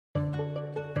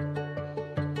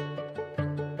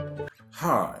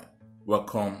Hi,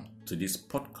 welcome to this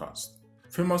podcast,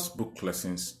 Famous Book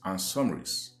Lessons and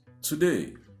Summaries.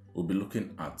 Today, we'll be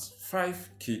looking at 5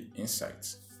 key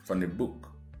insights from the book,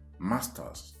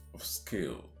 Masters of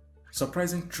Scale,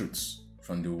 Surprising Truths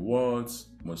from the World's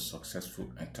Most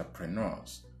Successful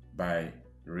Entrepreneurs by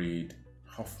Reid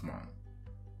Hoffman.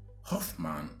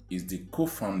 Hoffman is the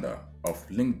co-founder of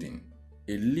LinkedIn,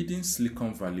 a leading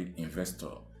Silicon Valley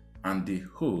investor and the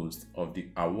host of the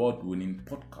award-winning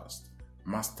podcast,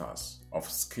 Masters of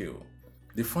Scale.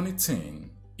 The funny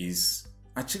thing is,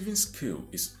 achieving scale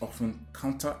is often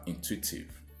counterintuitive.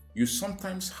 You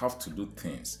sometimes have to do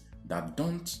things that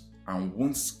don't and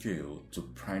won't scale to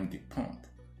prime the pump.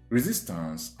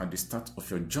 Resistance at the start of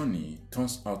your journey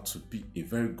turns out to be a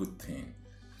very good thing,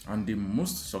 and the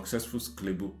most successful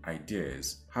scalable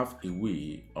ideas have a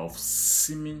way of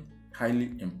seeming highly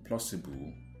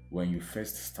implausible when you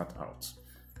first start out.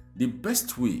 The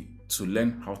best way to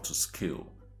learn how to scale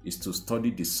is to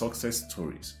study the success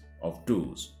stories of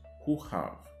those who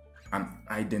have and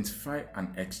identify and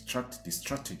extract the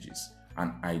strategies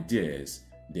and ideas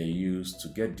they use to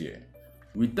get there.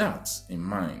 With that in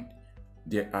mind,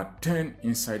 there are 10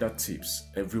 insider tips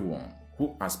everyone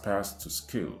who aspires to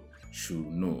scale should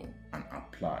know and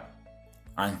apply.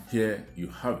 And here you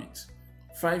have it.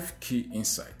 5 key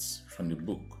insights from the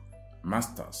book,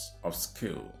 Masters of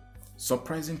Scale,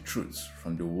 Surprising Truths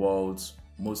from the World's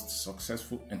Most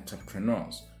Successful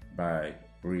Entrepreneurs by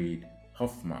Reid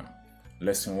Hoffman.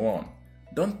 Lesson 1.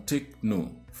 Don't take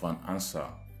no for an answer.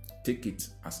 Take it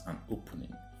as an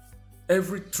opening.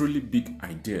 Every truly big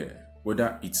idea,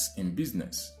 whether it's in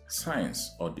business,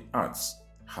 science, or the arts,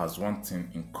 has one thing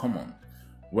in common.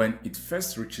 When it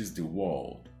first reaches the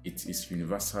world, it is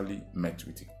universally met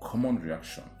with a common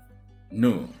reaction.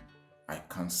 No, I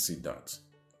can't see that.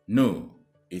 No,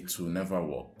 it will never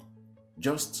work.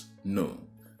 Just no.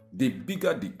 The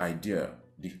bigger the idea,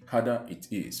 the harder it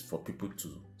is for people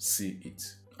to see it,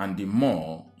 and the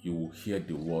more you will hear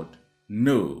the word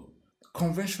no.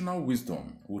 Conventional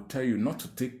wisdom will tell you not to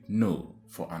take no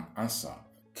for an answer.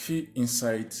 Key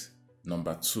insight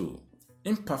number 2.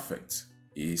 Imperfect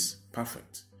is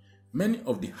perfect. Many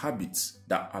of the habits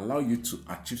that allow you to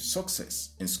achieve success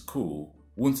in school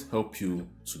won't help you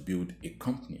to build a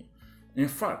company. In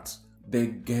fact, they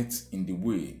get in the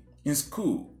way. In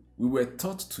school, we were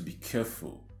taught to be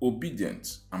careful,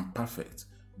 obedient, and perfect.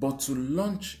 But to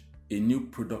launch a new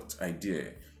product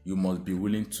idea, you must be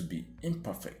willing to be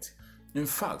imperfect. In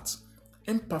fact,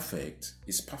 imperfect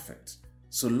is perfect,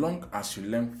 so long as you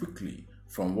learn quickly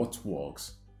from what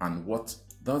works and what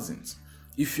doesn't.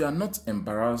 If you are not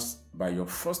embarrassed by your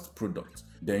first product,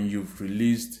 then you've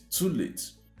released too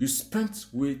late. You spent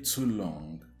way too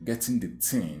long getting the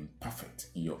thing perfect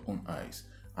in your own eyes,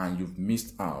 and you've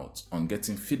missed out on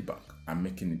getting feedback and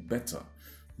making it better.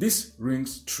 This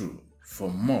rings true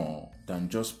for more than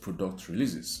just product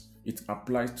releases. It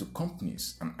applies to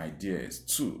companies and ideas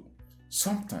too.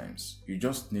 Sometimes you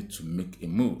just need to make a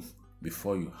move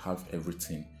before you have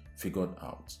everything figured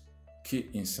out. Key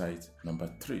insight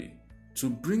number 3. To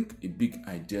bring a big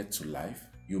idea to life,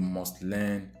 you must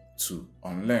learn to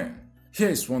unlearn. Here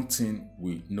is one thing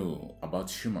we know about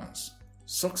humans.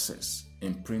 Success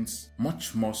imprints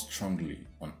much more strongly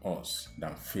on us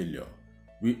than failure.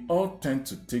 We all tend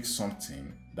to take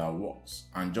something that works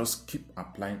and just keep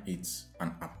applying it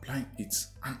and applying it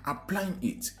and applying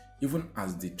it, even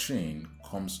as the train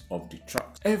comes off the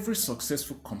track. Every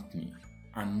successful company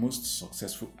and most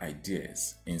successful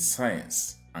ideas in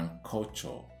science and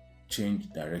culture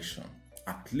change direction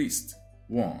at least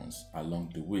once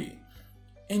along the way.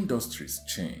 Industries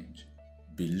change,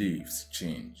 beliefs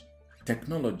change,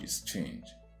 technologies change,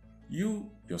 you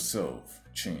yourself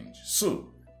change.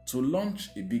 So, to launch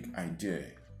a big idea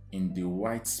in the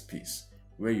white space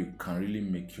where you can really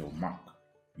make your mark,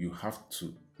 you have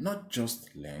to not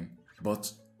just learn,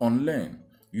 but unlearn.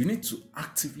 You need to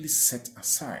actively set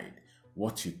aside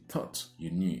what you thought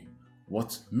you knew,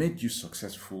 what made you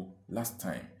successful last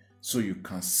time, so you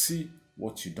can see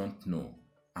what you don't know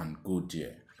and go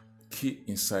there. Key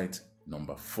insight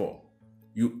number 4.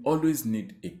 You always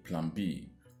need a plan B.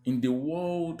 In the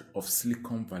world of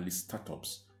Silicon Valley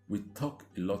startups, we talk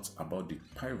a lot about the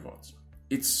pivot.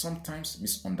 It's sometimes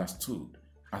misunderstood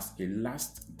as a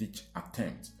last-ditch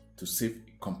attempt to save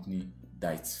a company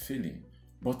that is failing.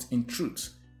 But in truth,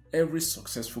 every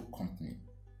successful company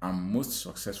and most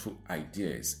successful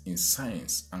ideas in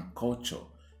science and culture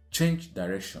change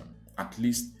direction at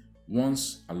least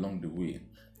once along the way.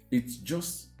 It's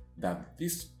just that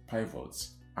these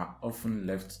pivots are often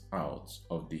left out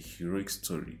of the heroic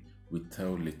story we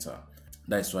tell later.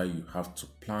 That's why you have to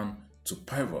plan to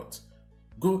pivot.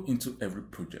 Go into every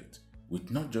project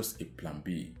with not just a plan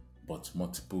B, but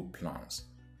multiple plans.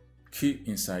 Key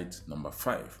insight number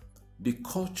 5. The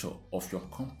culture of your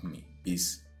company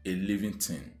is a living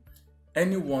thing.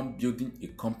 Anyone building a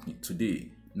company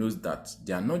today knows that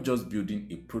they are not just building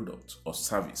a product or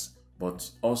service, but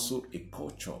also a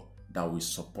culture that will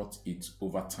support it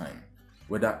over time,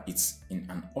 whether it's in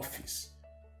an office,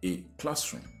 a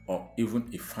classroom, or even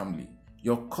a family.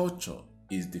 Your culture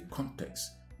is the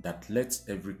context that lets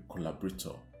every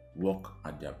collaborator work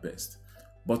at their best.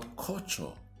 But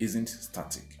culture isn't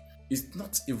static. It's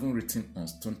not even written on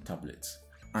stone tablets,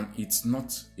 and it's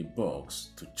not a box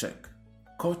to check.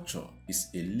 Culture is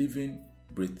a living,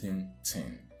 breathing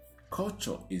thing.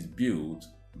 Culture is built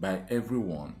by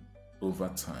everyone over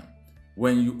time.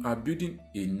 When you are building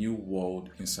a new world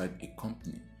inside a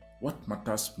company, what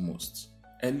matters most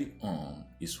early on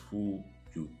is who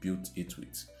you built it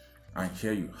with. And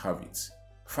here you have it.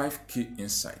 5 key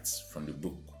insights from the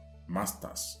book,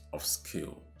 Masters of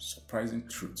Scale, Surprising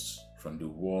Truths from the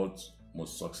World's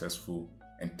Most Successful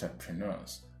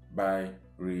Entrepreneurs by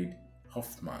Reid,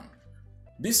 Hoffman.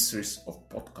 This series of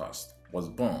podcasts was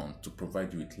born to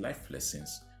provide you with life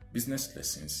lessons, business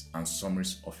lessons, and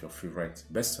summaries of your favorite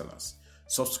bestsellers.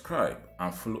 Subscribe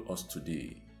and follow us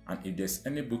today. And if there's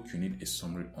any book you need a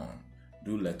summary on,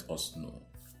 do let us know.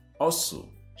 Also,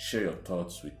 share your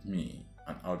thoughts with me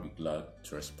and I'll be glad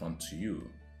to respond to you.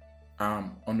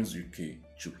 I'm Onuzuke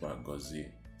Chukwagozie.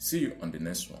 See you on the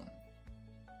next one.